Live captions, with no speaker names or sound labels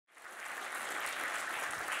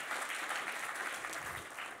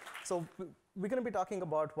So we're going to be talking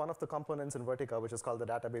about one of the components in Vertica, which is called the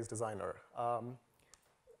database designer.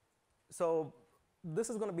 So this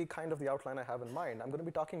is going to be kind of the outline I have in mind. I'm going to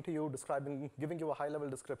be talking to you, giving you a high-level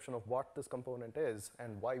description of what this component is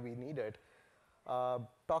and why we need it.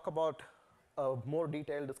 Talk about a more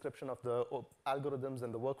detailed description of the algorithms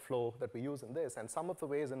and the workflow that we use in this, and some of the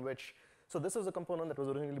ways in which, so this is a component that was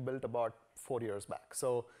originally built about 4 years back.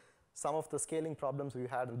 So some of the scaling problems we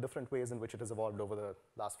had and different ways in which it has evolved over the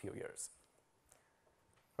last few years.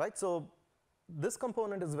 Right, so this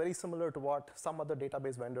component is very similar to what some other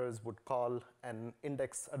database vendors would call an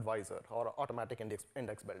index advisor or automatic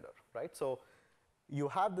index builder, right? So you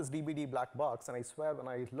have this DBD black box, and I swear when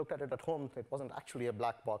I looked at it at home, it wasn't actually a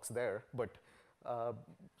black box there, but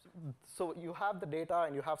so you have the data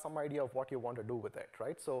and you have some idea of what you want to do with it,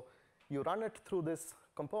 right? So you run it through this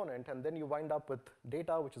component, and then you wind up with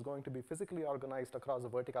data which is going to be physically organized across a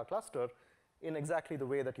Vertica cluster in exactly the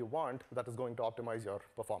way that you want, that is going to optimize your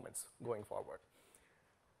performance going forward.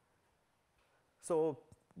 So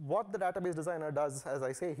what the database designer does, as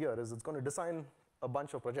I say here, is it's going to design a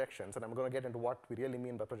bunch of projections, and I'm going to get into what we really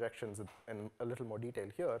mean by projections in a little more detail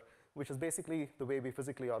here, which is basically the way we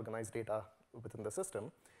physically organize data within the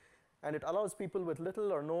system. And it allows people with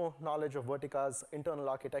little or no knowledge of Vertica's internal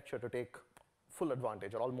architecture to take full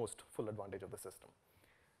advantage, or almost full advantage of the system.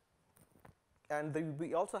 And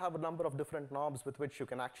we also have a number of different knobs with which you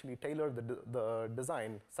can actually tailor the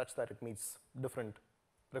design such that it meets different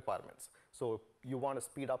requirements. So you want to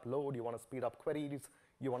speed up load, you want to speed up queries,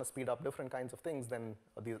 you want to speed up different kinds of things, then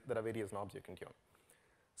there are various knobs you can tune.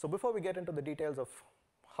 So before we get into the details of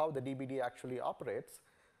how the DBD actually operates,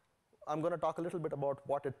 I'm going to talk a little bit about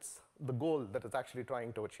what it's the goal that it's actually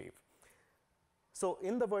trying to achieve. So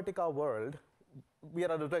in the Vertica world, we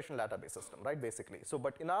are a relational database system, right, basically. So,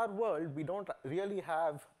 but in our world, we don't really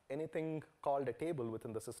have anything called a table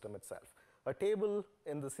within the system itself. A table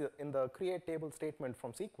in the create table statement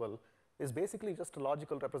from SQL is basically just a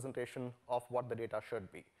logical representation of what the data should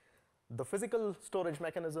be. The physical storage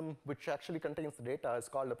mechanism, which actually contains the data, is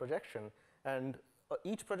called a projection, and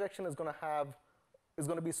each projection is going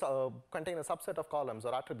to contain a subset of columns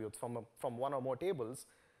or attributes from one or more tables.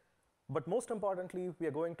 But most importantly, we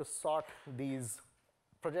are going to sort these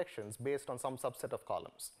projections based on some subset of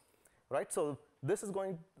columns, right? So this is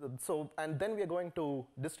and then we are going to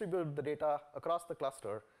distribute the data across the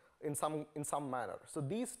cluster in some manner. So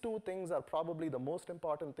these two things are probably the most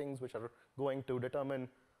important things which are going to determine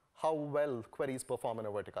how well queries perform in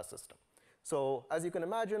a Vertica system. So as you can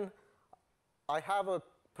imagine, I have a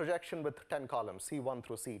projection with 10 columns, C1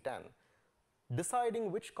 through C10.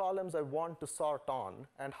 Deciding which columns I want to sort on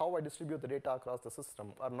and how I distribute the data across the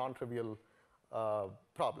system are non-trivial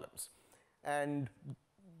problems. And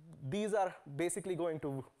these are basically going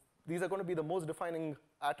to be the most defining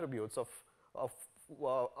attributes of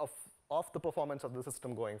the performance of the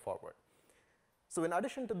system going forward. So in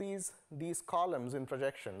addition to these columns in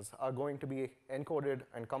projections are going to be encoded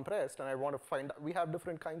and compressed, and I want to we have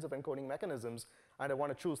different kinds of encoding mechanisms, and I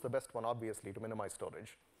want to choose the best one, obviously, to minimize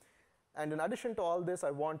storage. And in addition to all this,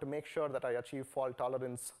 I want to make sure that I achieve fault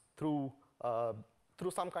tolerance through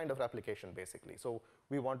some kind of replication, basically. So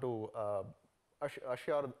we want to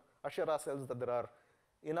assure ourselves that there are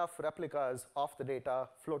enough replicas of the data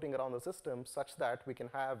floating around the system such that we can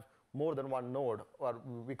have more than one node, or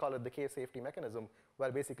we call it the K-safety mechanism,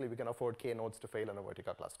 where basically we can afford K nodes to fail in a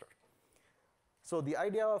Vertica cluster. So the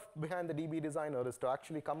idea behind the DB designer is to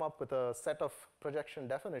actually come up with a set of projection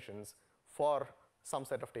definitions for some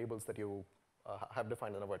set of tables that you have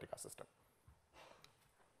defined in a Vertica system.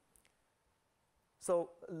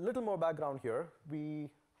 So a little more background here. We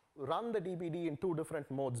run the DBD in two different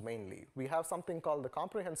modes mainly. We have something called the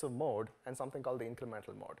comprehensive mode and something called the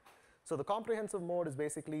incremental mode. So the comprehensive mode is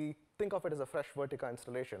basically, think of it as a fresh Vertica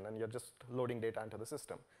installation, and you're just loading data into the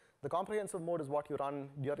system. The comprehensive mode is what you run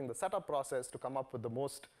during the setup process to come up with the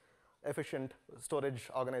most efficient storage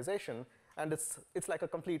organization, and it's like a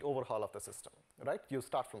complete overhaul of the system, right? You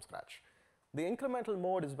start from scratch. The incremental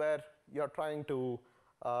mode is where you're trying to,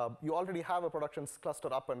 you already have a production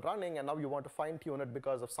cluster up and running, and now you want to fine-tune it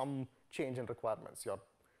because of some change in requirements.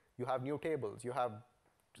 You have new tables, you have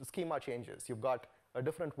schema changes, you've got a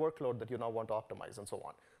different workload that you now want to optimize, and so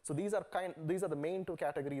on. So these are the main two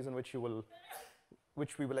categories in which we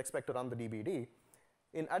will expect to run the DBD.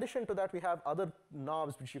 In addition to that, we have other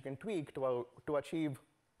knobs which you can tweak to achieve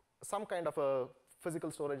some kind of a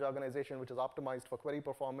physical storage organization which is optimized for query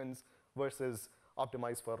performance versus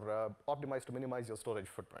optimized to minimize your storage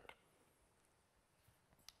footprint.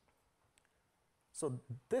 So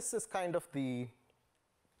this is kind of the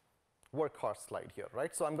workhorse slide here,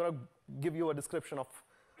 right? So I'm going to give you a description of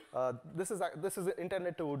This is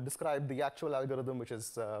intended to describe the actual algorithm which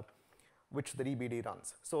the DBD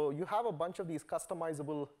runs. So you have a bunch of these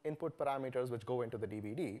customizable input parameters which go into the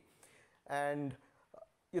DBD, and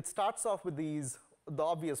it starts off with the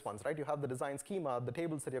obvious ones, right? You have the design schema, the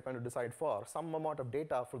tables that you're going to decide for, some amount of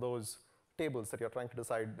data for those tables that you're trying to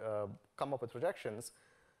decide, come up with projections,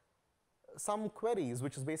 some queries,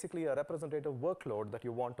 which is basically a representative workload that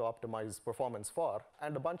you want to optimize performance for,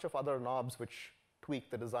 and a bunch of other knobs which tweak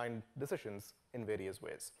the design decisions in various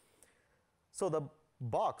ways. So the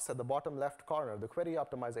box at the bottom left corner, the query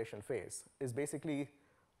optimization phase, is basically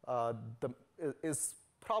is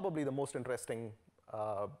probably the most interesting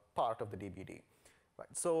part of the DBD. Right.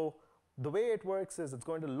 So the way it works is it's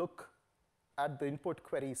going to look at the input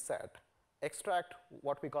query set, extract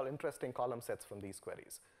what we call interesting column sets from these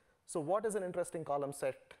queries. So what is an interesting column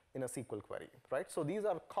set in a SQL query, right? So these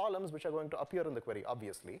are columns which are going to appear in the query,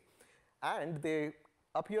 obviously, and they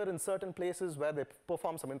appear in certain places where they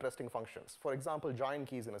perform some interesting functions. For example, join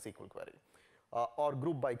keys in a SQL query, or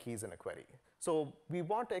group by keys in a query. So we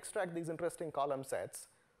want to extract these interesting column sets,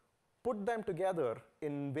 put them together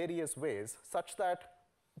in various ways, such that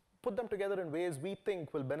put them together in ways we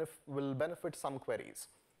think will benefit some queries.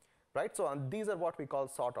 Right? So these are what we call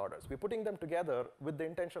sort orders. We're putting them together with the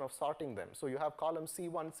intention of sorting them. So you have columns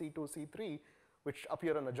C1, C2, C3, which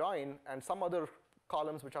appear in a join, and some other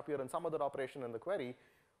columns which appear in some other operation in the query.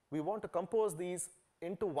 We want to compose these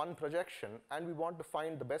into one projection, and we want to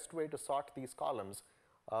find the best way to sort these columns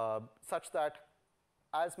such that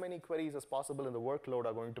as many queries as possible in the workload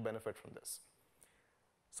are going to benefit from this.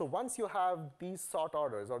 So once you have these sort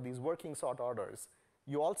orders, or these working sort orders,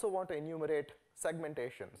 you also want to enumerate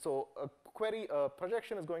segmentation. So a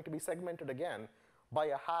projection is going to be segmented again by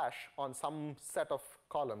a hash on some set of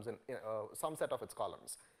columns, some set of its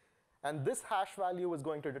columns. And this hash value is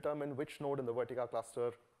going to determine which node in the Vertica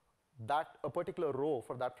cluster that a particular row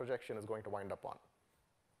for that projection is going to wind up on.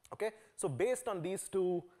 Okay? So based on these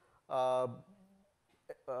two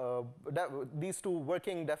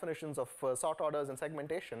working definitions of sort orders and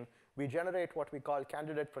segmentation, we generate what we call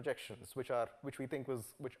candidate projections, which we think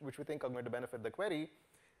are going to benefit the query.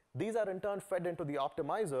 These are in turn fed into the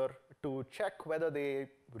optimizer to check whether they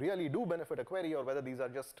really do benefit a query, or whether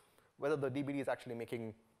whether the DBD is actually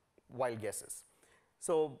making wild guesses.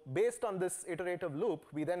 So based on this iterative loop,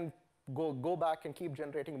 we then go back and keep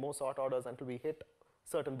generating more sort orders until we hit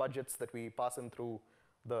certain budgets that we pass in through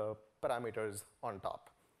the parameters on top.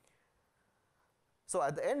 So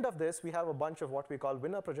at the end of this, we have a bunch of what we call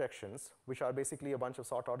winner projections, which are basically a bunch of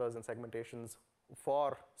sort orders and segmentations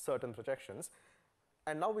for certain projections.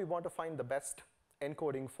 And now we want to find the best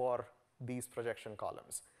encoding for these projection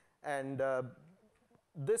columns. And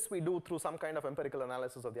this we do through some kind of empirical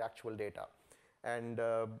analysis of the actual data. And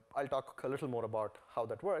I'll talk a little more about how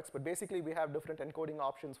that works. But basically, we have different encoding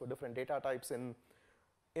options for different data types in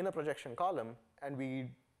a projection column. And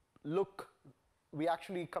we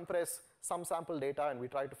actually compress some sample data, and we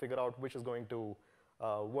try to figure out which is going to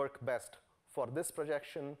work best for this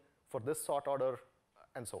projection, for this sort order,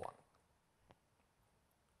 and so on.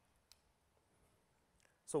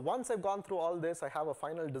 So once I've gone through all this, I have a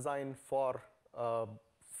final design for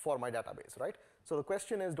my database, right? So the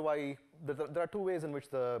question is, there are two ways in which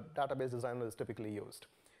the database designer is typically used.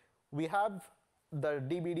 We have the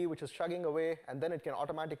DBD, which is chugging away, and then it can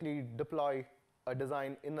automatically deploy a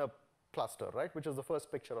design in a cluster, right, which is the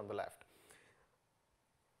first picture on the left.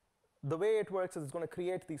 The way it works is it's going to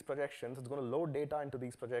create these projections. It's going to load data into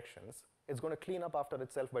these projections. It's going to clean up after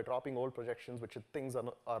itself by dropping old projections, which it thinks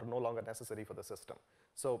are no longer necessary for the system.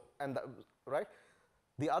 So, right?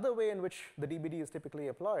 The other way in which the DBD is typically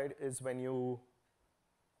applied is when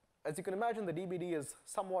as you can imagine, the DBD is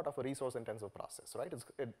somewhat of a resource-intensive process, right?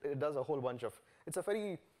 It does a whole bunch of, it's a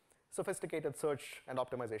very sophisticated search and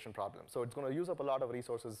optimization problem. So it's going to use up a lot of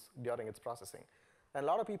resources during its processing. And a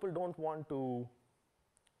lot of people don't want to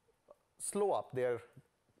slow up their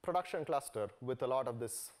production cluster with a lot of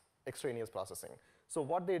this extraneous processing. So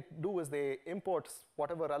what they do is they import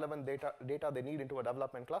whatever relevant data they need into a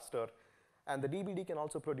development cluster, and the DBD can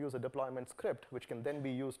also produce a deployment script, which can then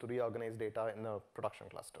be used to reorganize data in a production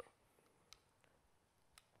cluster.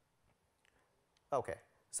 Okay,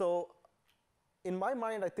 so in my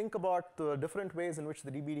mind, I think about the different ways in which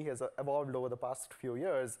the DBD has evolved over the past few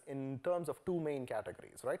years in terms of two main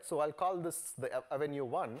categories, right? So I'll call this the Avenue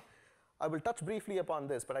 1. I will touch briefly upon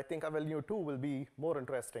this, but I think Avenue 2 will be more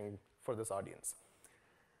interesting for this audience.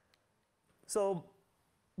 So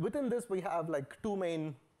within this, we have like two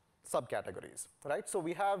main subcategories, right? So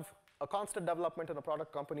we have a constant development in a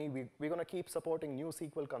product company, we're going to keep supporting new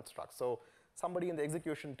SQL constructs. So somebody in the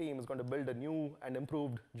execution team is going to build a new and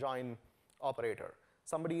improved join operator.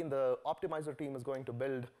 Somebody in the optimizer team is going to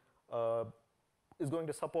build, is going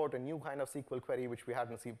to support a new kind of SQL query which we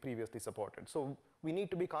hadn't previously supported. So we need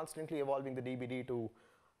to be constantly evolving the DBD to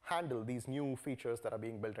handle these new features that are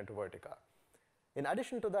being built into Vertica. In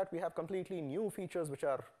addition to that, we have completely new features which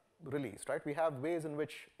are released, right? We have ways in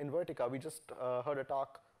which in Vertica, we just heard a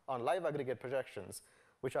talk on live aggregate projections,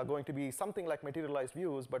 which are going to be something like materialized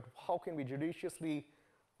views, but how can we judiciously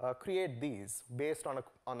create these based on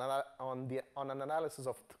an analysis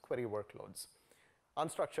of query workloads?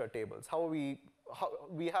 Unstructured tables.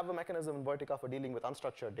 We have a mechanism in Vertica for dealing with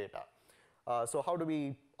unstructured data. So how do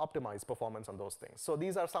we optimize performance on those things? So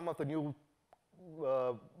these are some of the new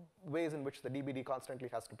ways in which the DBD constantly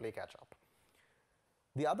has to play catch up.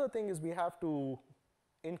 The other thing is we have to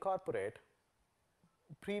incorporate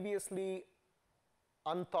previously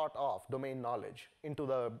unthought of domain knowledge into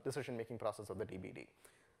the decision-making process of the DBD.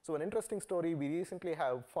 So an interesting story, we recently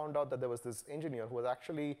have found out that there was this engineer who was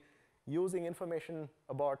actually using information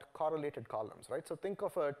about correlated columns, right? So think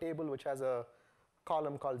of a table which has a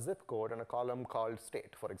column called zip code and a column called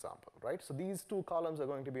state, for example, right? So these two columns are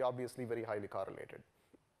going to be obviously very highly correlated.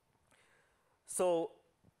 So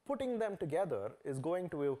putting them together is going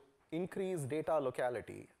to increase data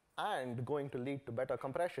locality and going to lead to better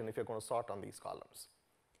compression if you're going to sort on these columns,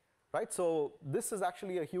 right? So this is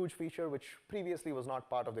actually a huge feature which previously was not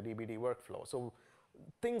part of the DBD workflow. So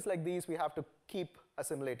things like these we have to keep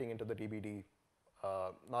assimilating into the DBD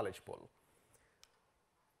knowledge pool.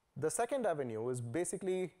 The second avenue is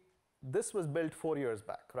basically, this was built 4 years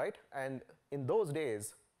back, right? And in those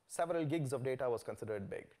days, several gigs of data was considered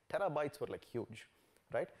big. Terabytes were like huge,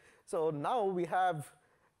 right? So now we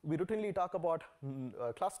routinely talk about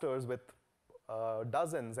clusters with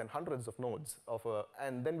dozens and hundreds of nodes,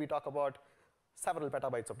 and then we talk about several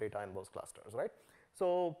petabytes of data in those clusters, right?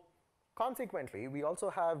 So consequently, we also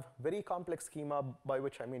have very complex schema, by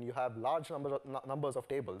which I mean you have large numbers of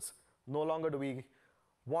tables. No longer do we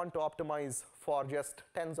want to optimize for just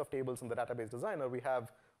tens of tables in the database designer. We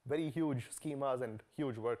have very huge schemas and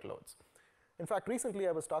huge workloads. In fact, recently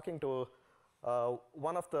I was talking to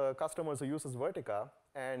one of the customers who uses Vertica,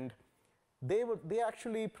 and they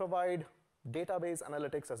actually provide database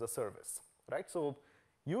analytics as a service, right? So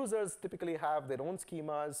users typically have their own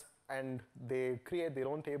schemas, and they create their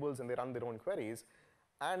own tables, and they run their own queries.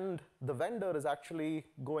 And the vendor is actually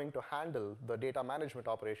going to handle the data management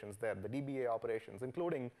operations there, the DBA operations,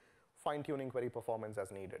 including fine-tuning query performance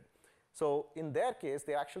as needed. So in their case,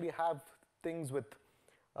 they actually have things with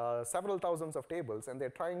several thousands of tables, and they're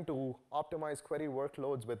trying to optimize query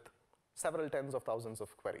workloads with several tens of thousands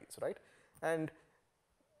of queries, right? And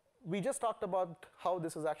we just talked about how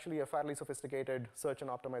this is actually a fairly sophisticated search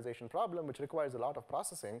and optimization problem, which requires a lot of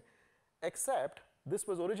processing, except this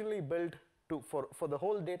was originally built for the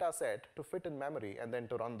whole data set to fit in memory and then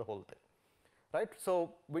to run the whole thing, right?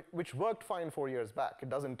 So which worked fine 4 years back. It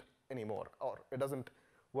doesn't anymore, or it doesn't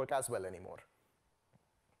work as well anymore.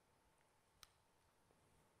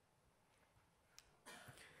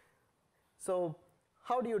 So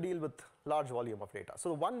how do you deal with large volume of data?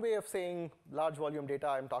 So one way of saying large volume data,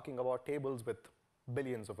 I'm talking about tables with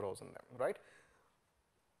billions of rows in them, right?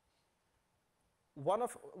 When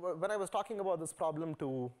I was talking about this problem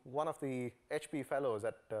to one of the HP fellows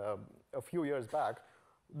a few years back,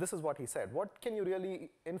 this is what he said. What can you really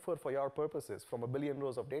infer for your purposes from a billion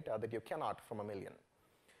rows of data that you cannot from a million?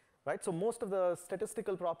 Right? So most of the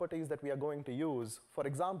statistical properties that we are going to use, for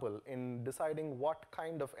example, in deciding what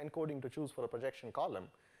kind of encoding to choose for a projection column,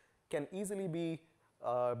 can easily be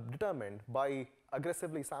determined by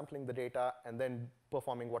aggressively sampling the data and then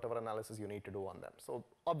performing whatever analysis you need to do on them. So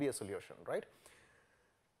obvious solution, right?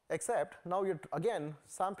 Except now again,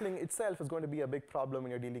 sampling itself is going to be a big problem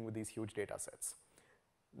when you're dealing with these huge data sets.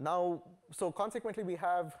 Now, so consequently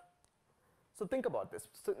so think about this.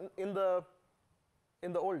 So in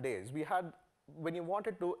the old days, when you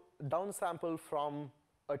wanted to downsample from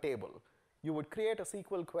a table, you would create a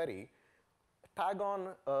SQL query, tag on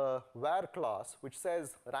a where clause which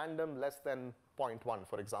says random less than 0.1,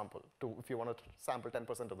 for example, if you want to sample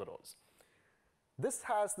 10% of the rows. This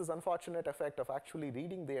has this unfortunate effect of actually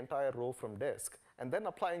reading the entire row from disk and then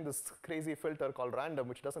applying this crazy filter called random,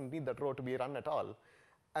 which doesn't need that row to be run at all,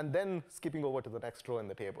 and then skipping over to the next row in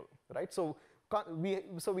the table, right? So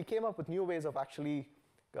we came up with new ways of actually,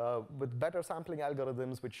 with better sampling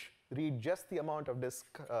algorithms, which read just the amount of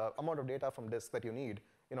data from disk that you need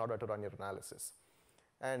in order to run your analysis.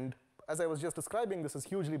 And as I was just describing, this is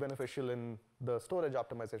hugely beneficial in the storage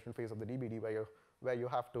optimization phase of the DBD, where you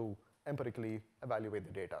have to empirically evaluate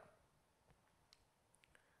the data.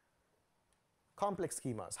 Complex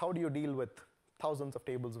schemas. How do you deal with thousands of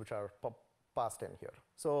tables which are passed in here?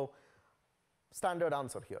 So standard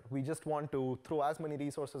answer here. We just want to throw as many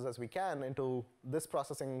resources as we can into this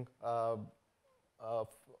processing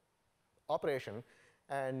operation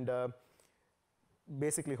and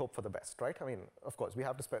basically hope for the best, right? I mean, of course, we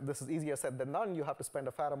have to spend, this is easier said than done. You have to spend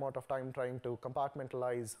a fair amount of time trying to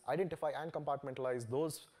compartmentalize, identify and compartmentalize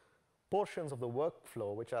those portions of the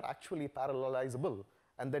workflow which are actually parallelizable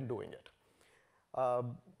and then doing it.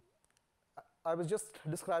 I was just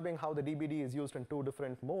describing how the DBD is used in two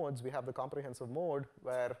different modes. We have the comprehensive mode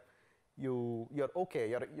where you're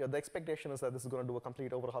okay. The expectation is that this is going to do a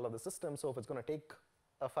complete overhaul of the system. So if it's going to take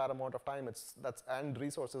a fair amount of time and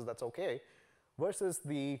resources, that's okay. Versus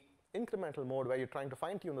the incremental mode where you're trying to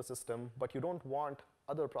fine tune the system, but you don't want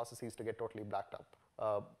other processes to get totally blocked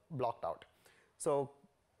out. So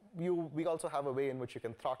we also have a way in which you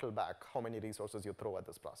can throttle back how many resources you throw at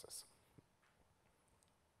this process.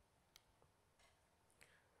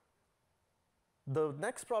 The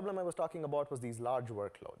next problem I was talking about was these large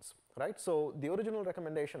workloads, right? So the original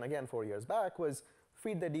recommendation, again, 4 years back, was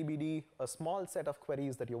feed the DBD a small set of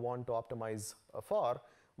queries that you want to optimize for,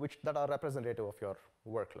 that are representative of your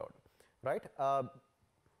workload, right?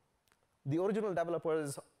 The original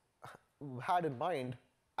developers had in mind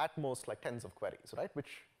at most like tens of queries, right?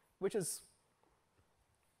 Which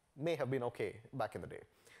may have been okay back in the day.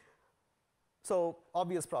 So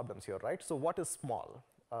obvious problems here, right? So what is small?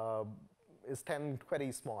 Is 10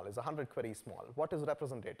 queries small? Is 100 queries small? What is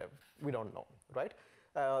representative? We don't know, right?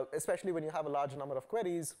 Especially when you have a large number of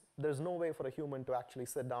queries, there's no way for a human to actually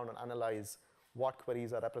sit down and analyze what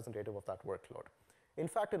queries are representative of that workload. In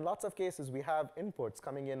fact, in lots of cases, we have inputs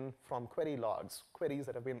coming in from query logs, queries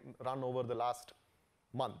that have been run over the last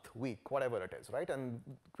month, week, whatever it is, right? And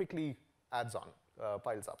quickly adds on,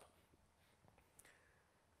 piles up.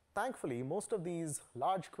 Thankfully, most of these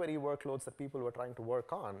large query workloads that people were trying to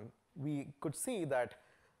work on, we could see that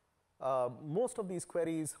most of these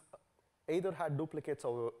queries either had duplicates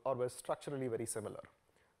or were structurally very similar.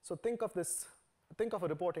 So think of a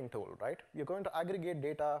reporting tool, right? You're going to aggregate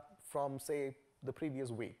data from, say, the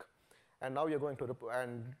previous week. And now you're going to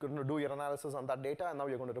do your analysis on that data, and now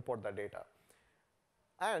you're going to report that data.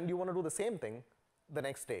 And you want to do the same thing the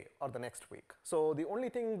next day or the next week. So the only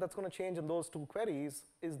thing that's going to change in those two queries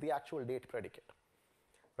is the actual date predicate,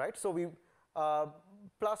 right? So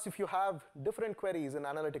plus, if you have different queries in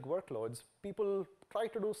analytic workloads, people try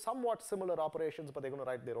to do somewhat similar operations, but they're going to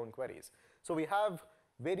write their own queries. So we have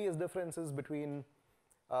various differences between,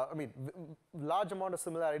 large amount of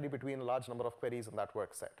similarity between a large number of queries in that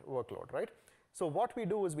workload, right? So what we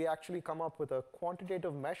do is we actually come up with a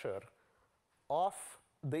quantitative measure of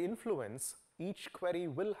the influence each query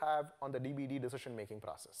will have on the DBD decision-making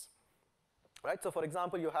process, right? So for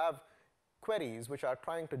example, you have queries which are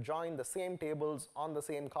trying to join the same tables on the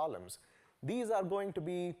same columns. These are going to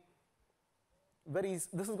be these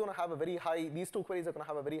two queries are going to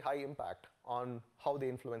have a very high impact on how they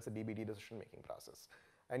influence the DBD decision-making process.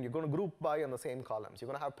 And you're going to group by on the same columns. You're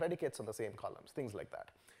going to have predicates on the same columns, things like that.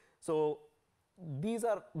 So these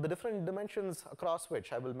are the different dimensions across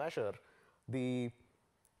which I will measure the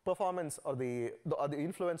performance or the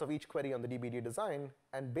influence of each query on the DBD design.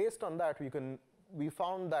 And based on that, we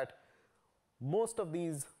found that most of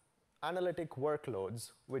these analytic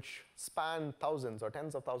workloads, which span thousands or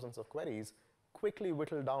tens of thousands of queries, quickly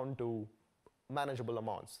whittle down to manageable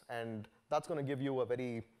amounts. And that's going to give you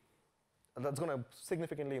that's going to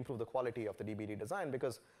significantly improve the quality of the DBD design,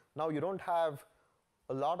 because now you don't have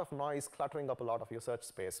a lot of noise cluttering up a lot of your search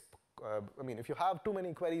space. If you have too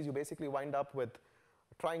many queries, you basically wind up with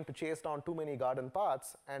trying to chase down too many garden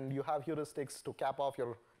paths, and you have heuristics to cap off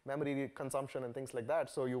your memory consumption and things like that.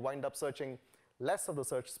 So you wind up searching less of the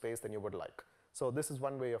search space than you would like. So this is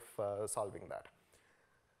one way of solving that.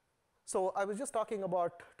 So I was just talking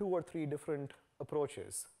about 2 or 3 different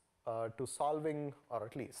approaches to solving, or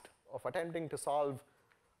at least of attempting to solve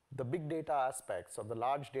the big data aspects or the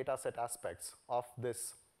large data set aspects of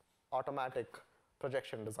this automatic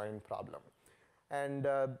projection design problem. And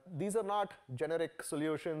these are not generic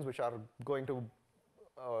solutions which are going to,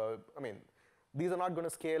 these are not going to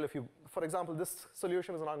scale if you, for example, this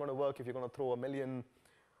solution is not going to work if you're going to throw 1 million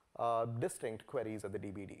distinct queries at the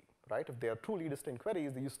DBD, right? If they are truly distinct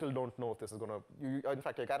queries, you still don't know if this is going to, in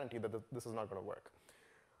fact, I guarantee that this is not going to work.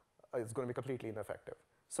 It's going to be completely ineffective.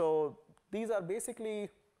 So these are basically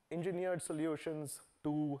engineered solutions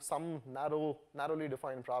to some narrowly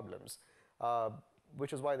defined problems,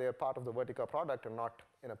 which is why they are part of the Vertica product and not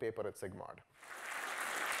in a paper at SIGMOD.